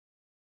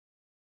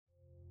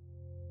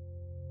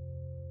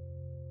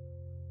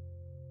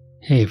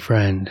Hey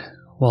friend,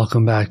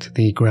 welcome back to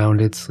the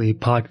Grounded Sleep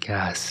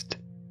Podcast.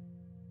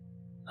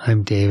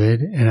 I'm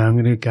David and I'm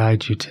going to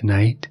guide you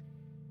tonight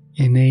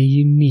in a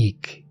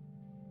unique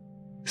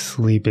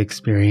sleep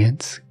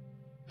experience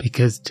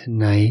because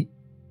tonight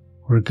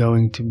we're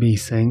going to be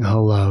saying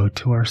hello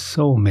to our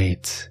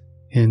soulmates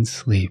in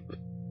sleep.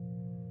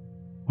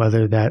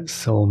 Whether that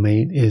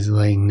soulmate is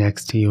laying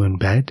next to you in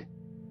bed,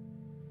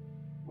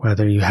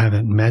 whether you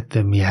haven't met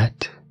them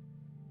yet,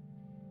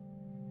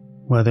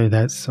 whether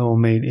that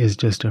soulmate is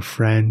just a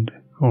friend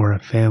or a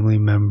family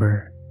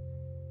member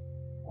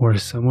or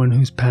someone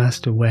who's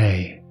passed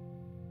away.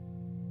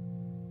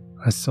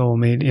 A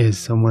soulmate is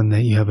someone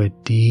that you have a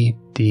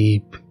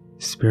deep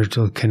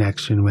spiritual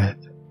connection with.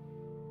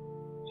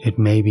 It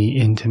may be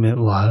intimate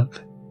love,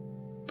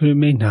 but it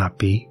may not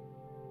be.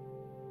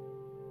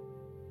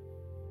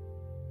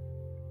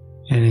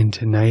 And in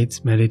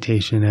tonight's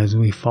meditation, as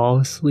we fall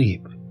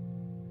asleep,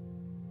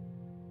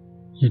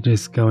 you're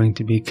just going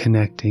to be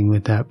connecting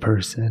with that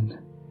person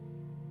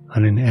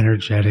on an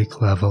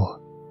energetic level.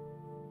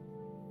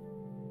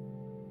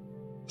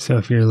 So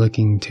if you're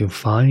looking to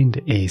find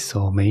a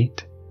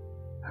soulmate,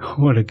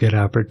 what a good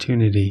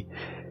opportunity.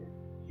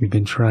 You've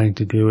been trying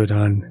to do it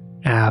on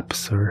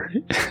apps or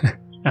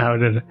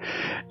out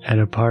at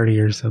a party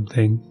or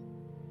something.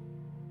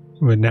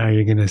 But now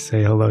you're going to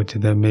say hello to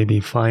them, maybe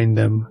find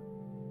them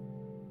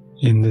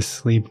in the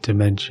sleep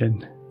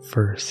dimension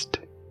first.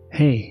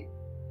 Hey,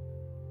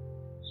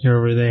 you're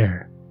over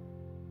there.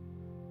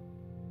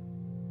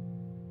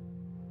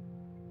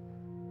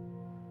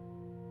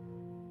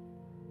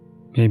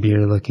 Maybe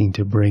you're looking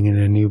to bring in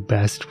a new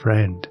best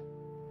friend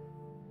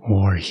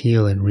or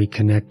heal and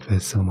reconnect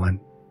with someone.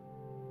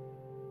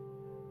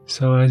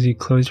 So as you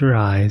close your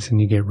eyes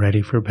and you get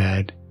ready for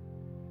bed,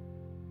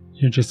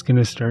 you're just going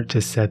to start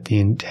to set the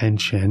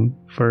intention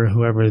for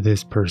whoever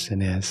this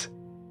person is.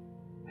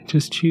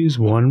 Just choose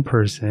one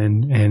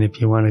person, and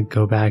if you want to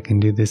go back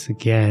and do this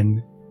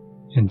again,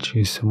 and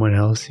choose someone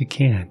else, you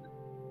can.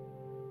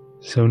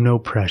 So no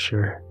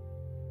pressure.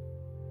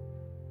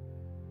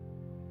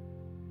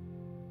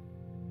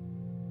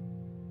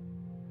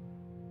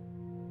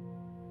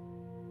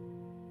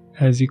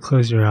 As you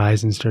close your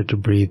eyes and start to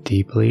breathe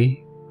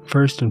deeply,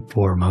 first and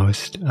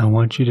foremost, I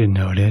want you to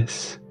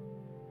notice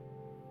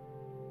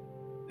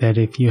that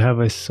if you have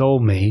a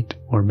soulmate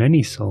or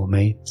many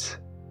soulmates,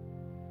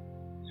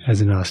 as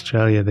in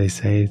Australia they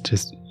say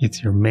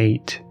it's your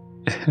mate.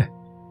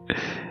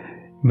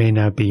 May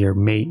not be your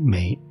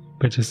mate,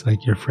 but just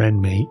like your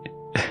friend mate.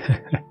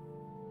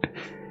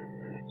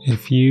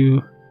 If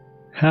you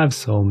have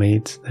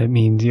soulmates, that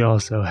means you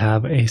also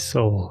have a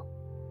soul.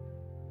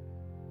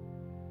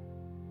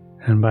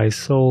 And by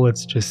soul,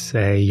 let's just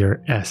say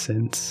your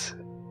essence.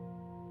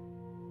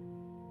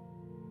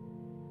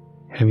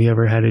 Have you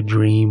ever had a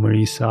dream where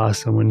you saw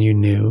someone you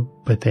knew,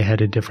 but they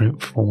had a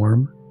different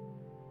form?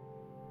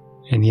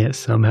 And yet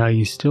somehow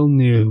you still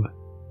knew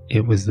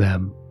it was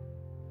them.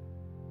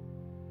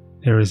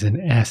 There is an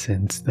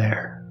essence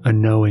there, a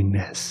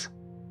knowingness.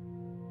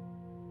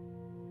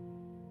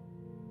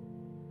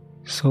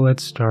 So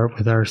let's start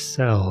with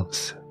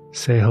ourselves.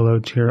 Say hello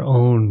to your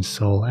own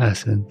soul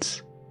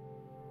essence,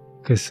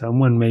 because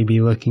someone may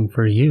be looking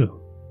for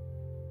you.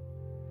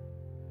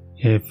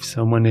 If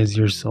someone is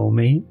your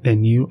soulmate,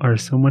 then you are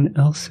someone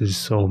else's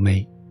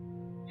soulmate,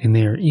 and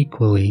they are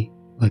equally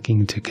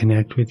looking to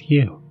connect with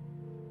you.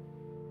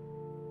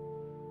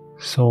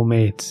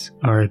 Soulmates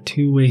are a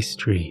two-way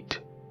street.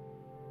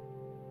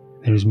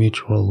 There's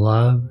mutual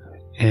love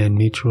and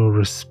mutual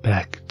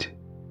respect.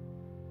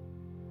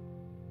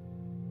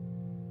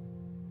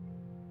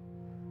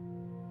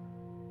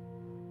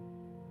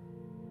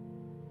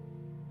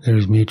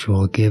 There's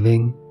mutual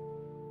giving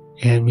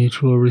and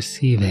mutual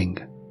receiving.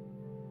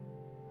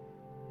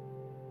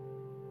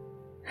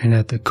 And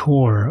at the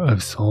core of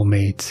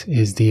soulmates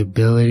is the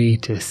ability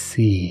to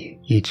see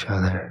each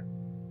other.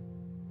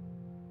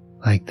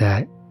 Like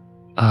that,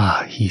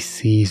 he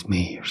sees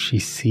me, or she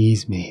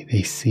sees me,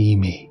 they see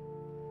me.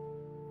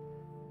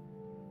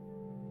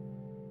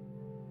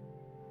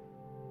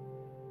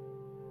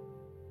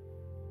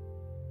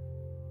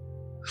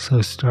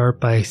 So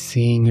start by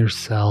seeing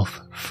yourself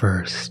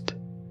first.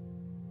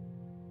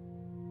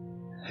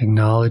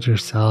 Acknowledge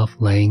yourself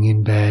laying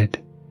in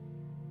bed.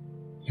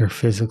 Your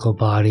physical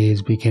body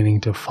is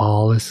beginning to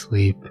fall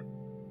asleep.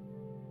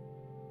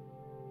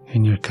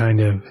 And you're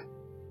kind of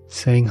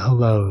saying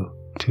hello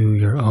to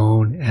your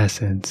own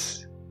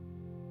essence.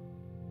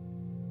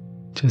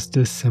 Just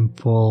a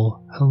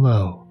simple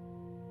hello.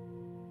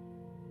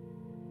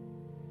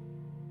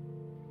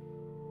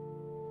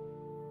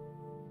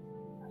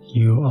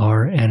 You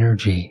are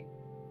energy.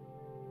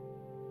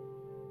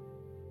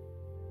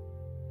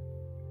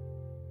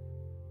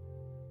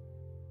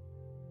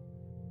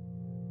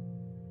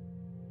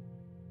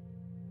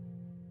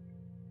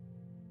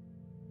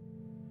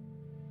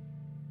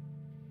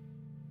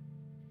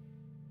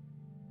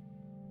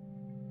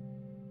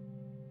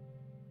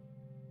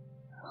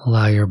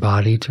 Allow your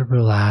body to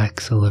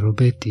relax a little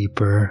bit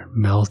deeper,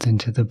 melt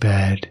into the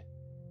bed.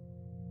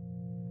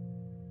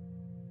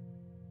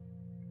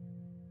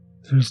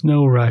 There's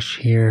no rush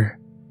here,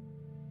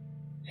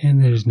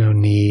 and there's no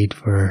need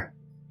for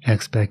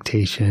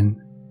expectation.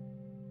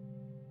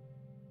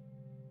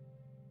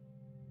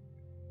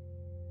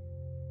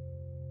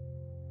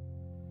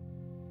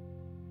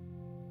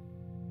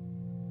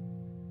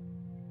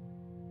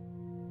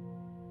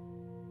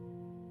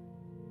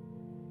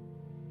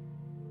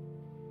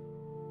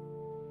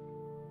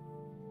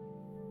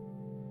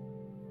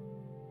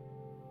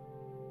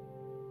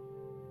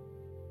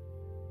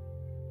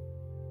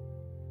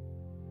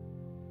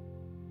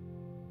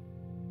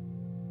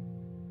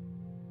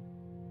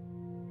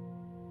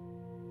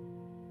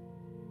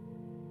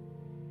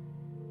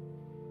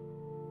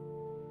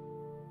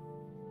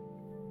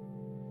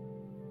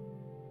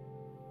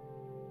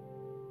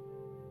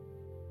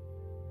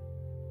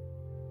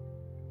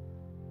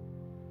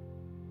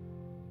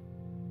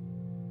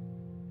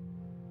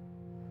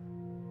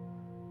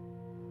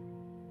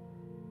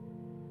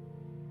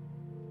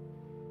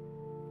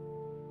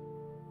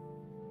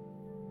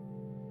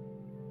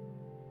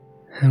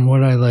 And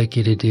what I'd like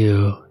you to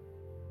do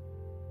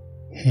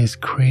is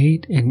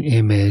create an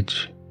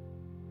image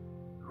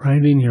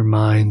right in your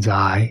mind's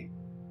eye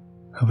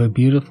of a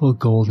beautiful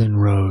golden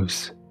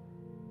rose.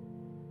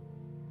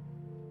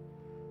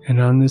 And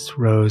on this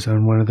rose,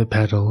 on one of the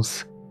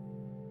petals,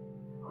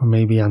 or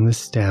maybe on the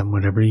stem,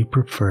 whatever you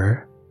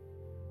prefer,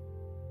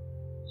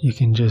 you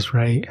can just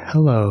write,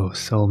 "Hello,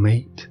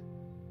 soulmate."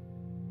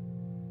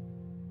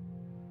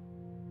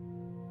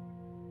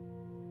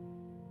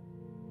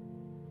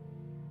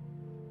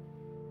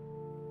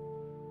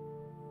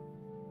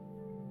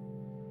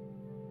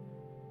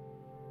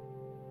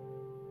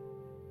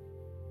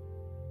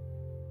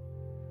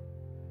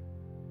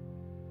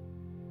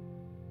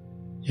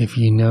 If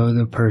you know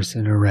the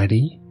person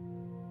already,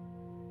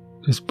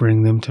 just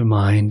bring them to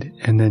mind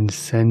and then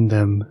send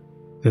them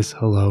this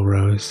hello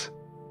rose.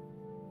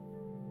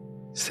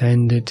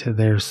 Send it to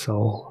their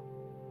soul.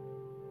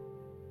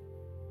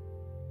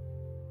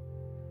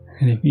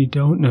 And if you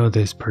don't know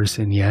this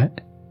person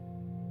yet,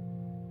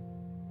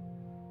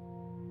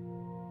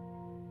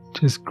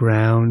 just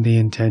ground the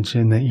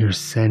intention that you're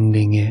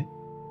sending it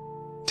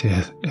to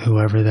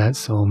whoever that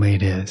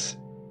soulmate is,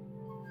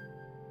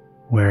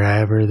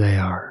 wherever they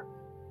are.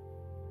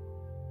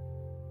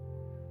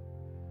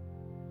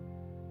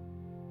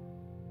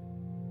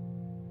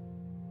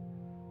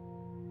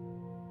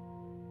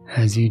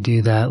 As you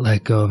do that,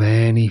 let go of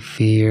any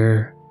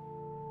fear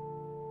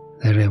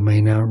that it may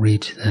not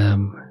reach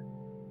them,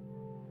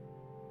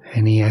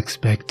 any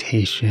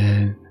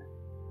expectation.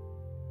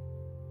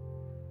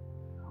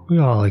 We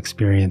all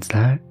experience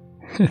that.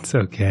 It's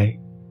okay.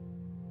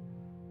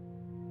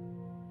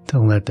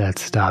 Don't let that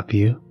stop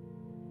you.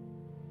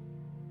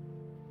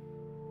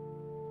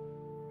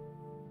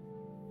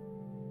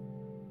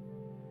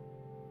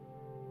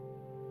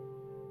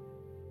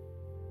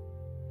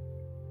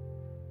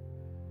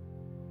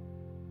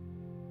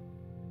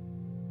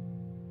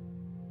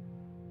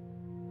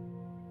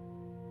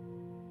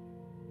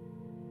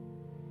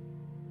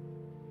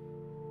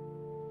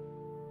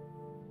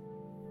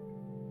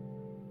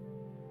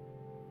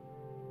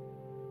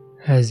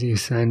 As you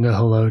send a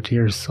hello to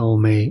your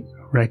soulmate,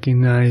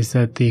 recognize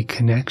that the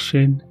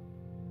connection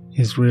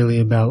is really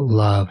about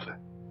love.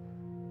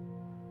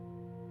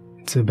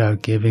 It's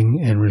about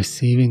giving and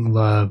receiving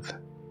love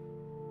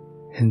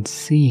and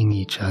seeing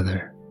each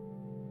other.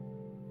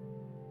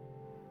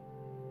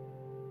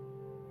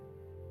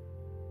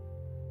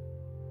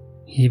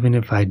 Even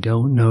if I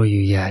don't know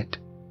you yet,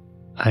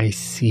 I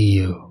see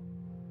you.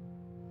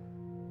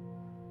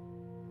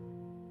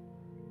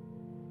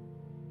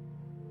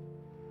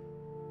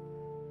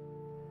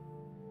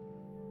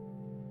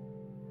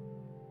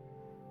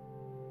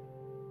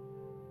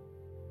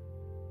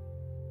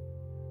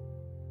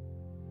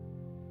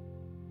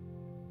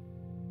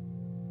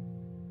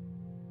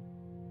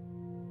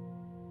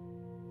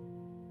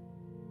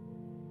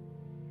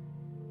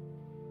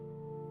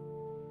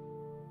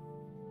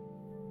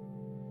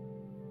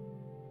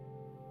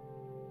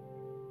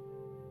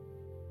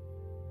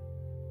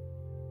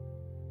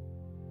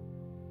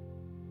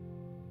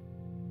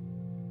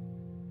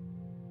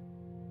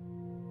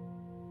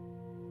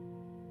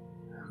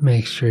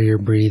 Make sure you're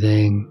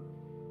breathing.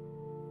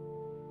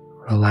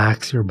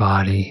 Relax your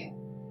body.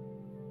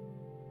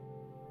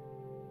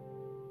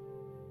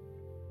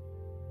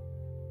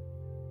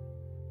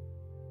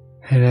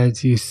 And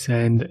as you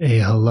send a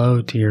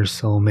hello to your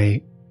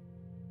soulmate,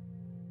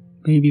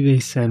 maybe they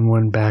send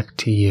one back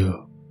to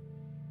you.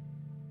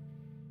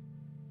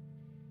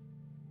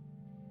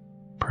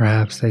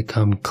 Perhaps they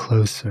come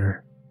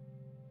closer.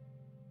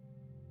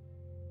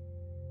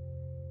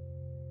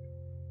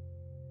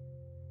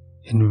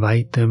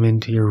 Invite them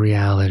into your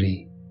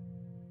reality.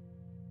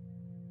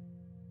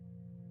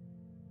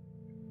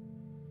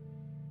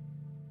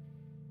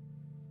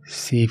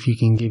 See if you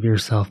can give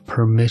yourself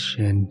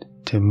permission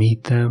to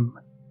meet them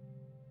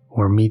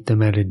or meet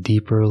them at a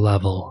deeper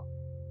level.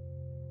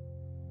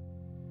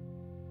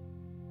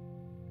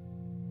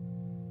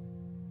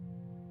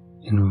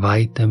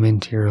 Invite them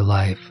into your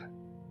life.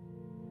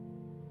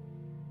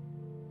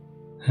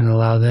 and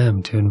allow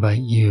them to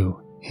invite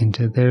you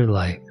into their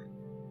life.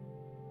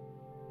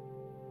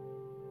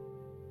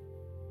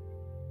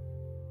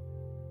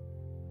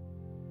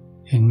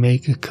 And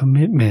make a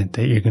commitment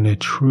that you're going to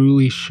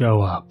truly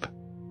show up,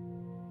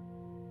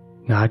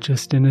 not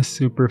just in a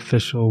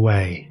superficial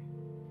way,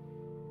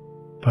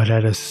 but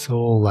at a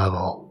soul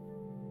level.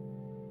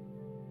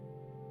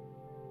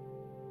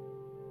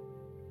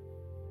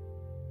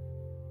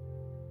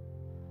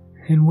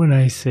 And when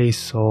I say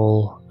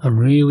soul, I'm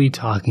really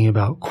talking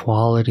about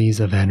qualities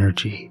of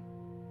energy.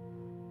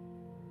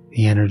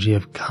 The energy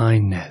of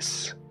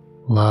kindness,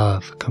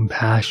 love,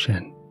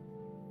 compassion,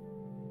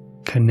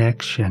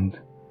 connection,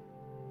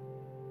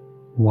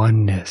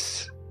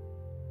 oneness.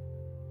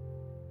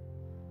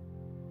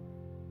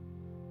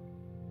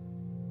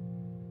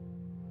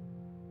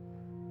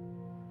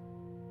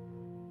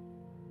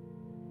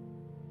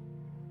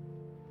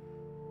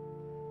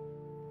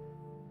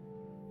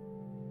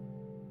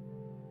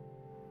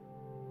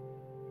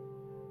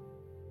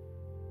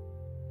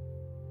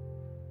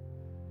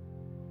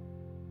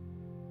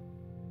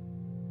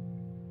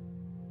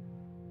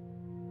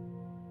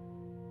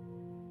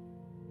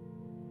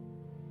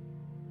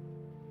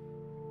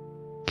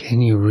 Can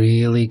you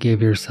really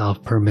give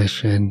yourself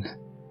permission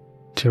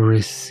to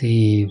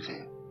receive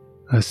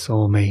a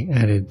soulmate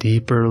at a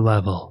deeper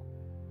level?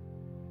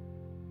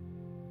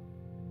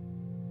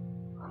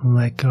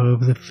 Let go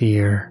of the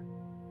fear.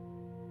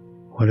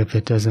 What if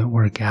it doesn't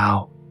work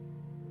out?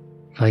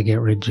 If I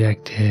get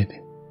rejected?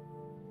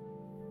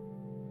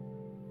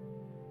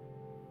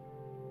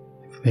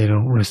 If they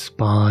don't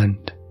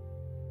respond?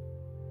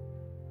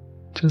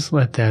 Just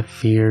let that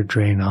fear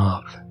drain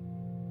off.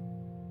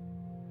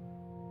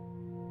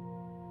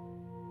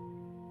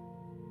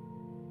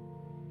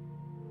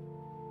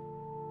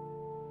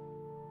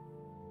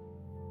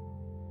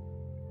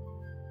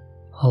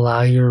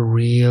 Allow your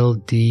real,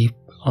 deep,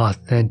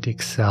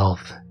 authentic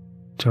self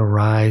to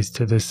rise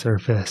to the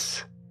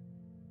surface.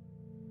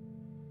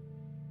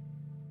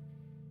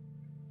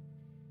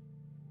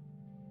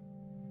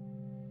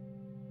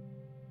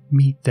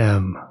 Meet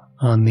them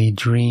on the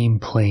dream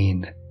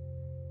plane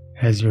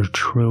as your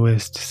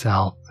truest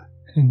self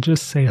and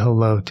just say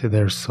hello to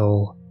their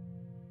soul.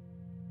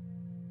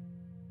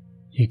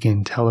 You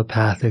can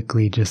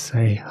telepathically just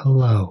say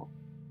hello.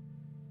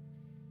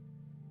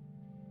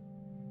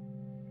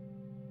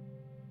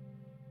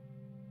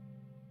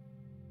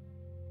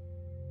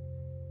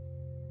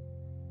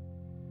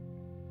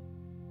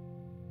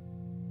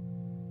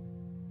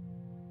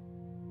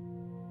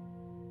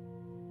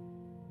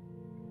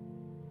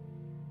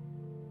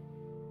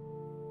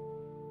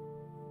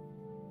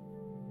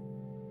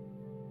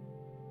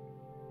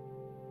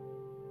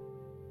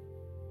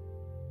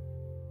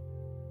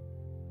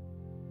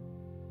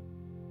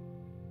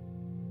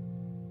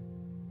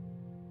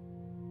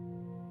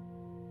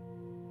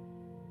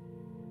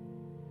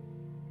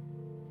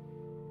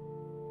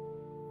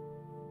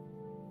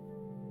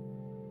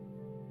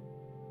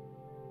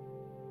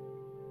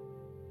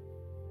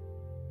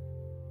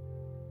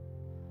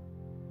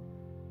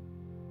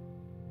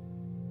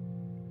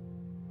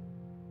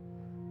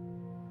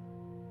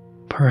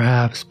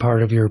 Perhaps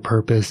part of your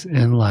purpose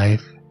in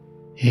life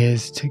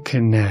is to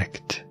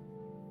connect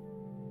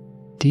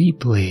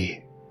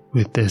deeply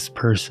with this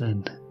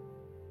person.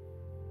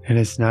 And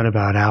it's not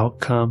about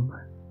outcome.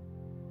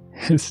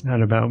 It's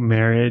not about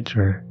marriage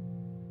or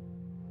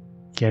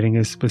getting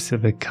a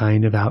specific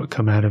kind of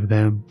outcome out of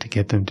them to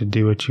get them to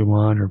do what you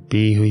want or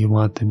be who you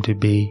want them to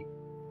be.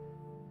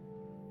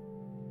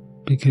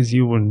 Because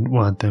you wouldn't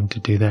want them to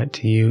do that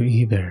to you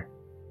either.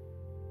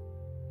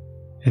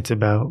 It's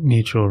about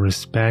mutual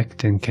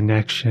respect and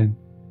connection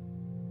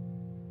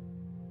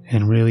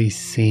and really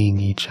seeing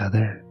each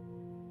other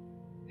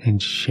and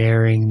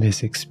sharing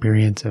this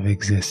experience of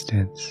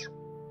existence.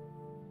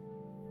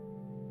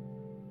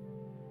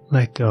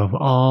 Let go of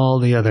all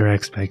the other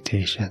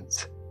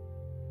expectations.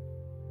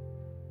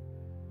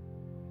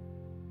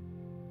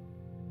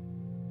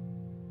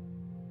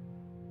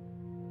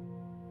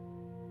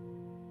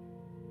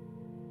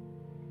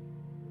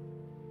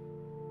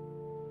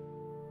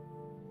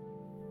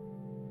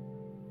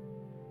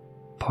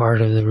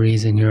 Part of the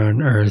reason you're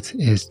on earth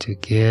is to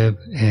give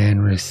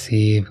and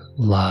receive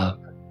love.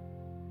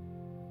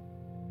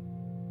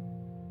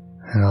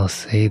 And I'll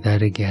say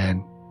that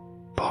again.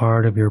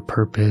 Part of your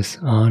purpose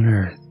on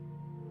earth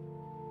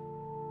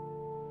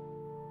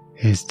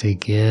is to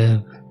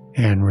give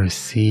and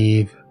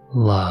receive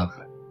love.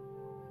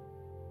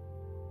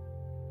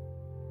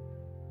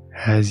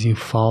 As you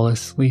fall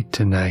asleep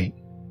tonight,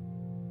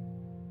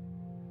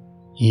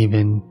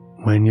 even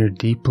when you're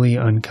deeply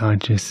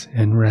unconscious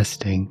and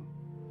resting,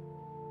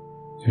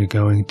 you're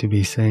going to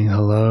be saying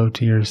hello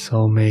to your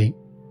soulmate,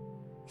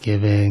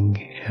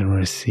 giving and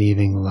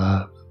receiving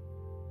love.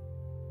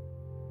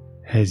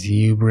 As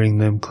you bring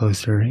them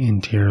closer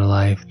into your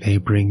life, they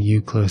bring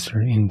you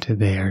closer into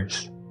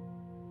theirs.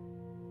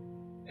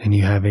 And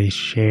you have a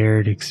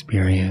shared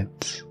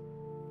experience.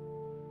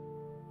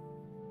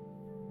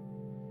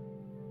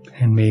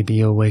 And maybe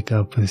you'll wake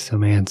up with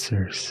some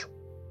answers.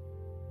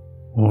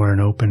 or an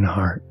open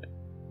heart.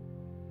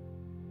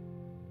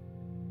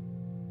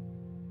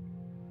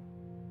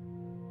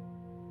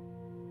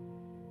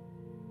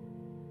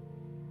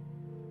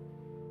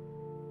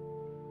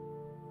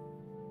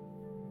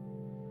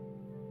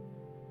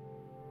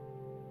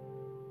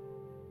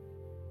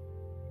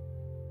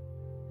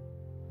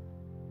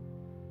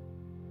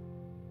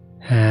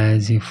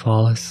 As you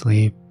fall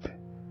asleep,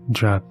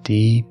 drop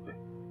deep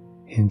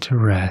into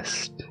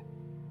rest.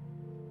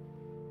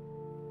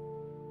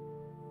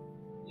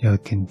 You'll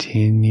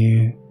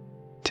continue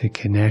to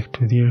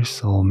connect with your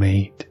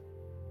soulmate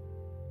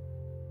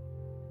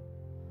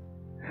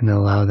and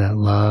allow that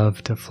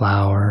love to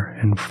flower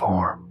and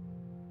form.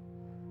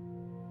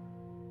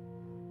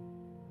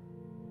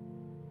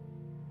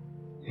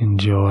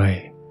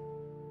 Enjoy,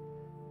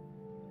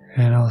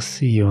 and I'll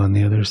see you on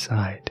the other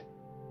side.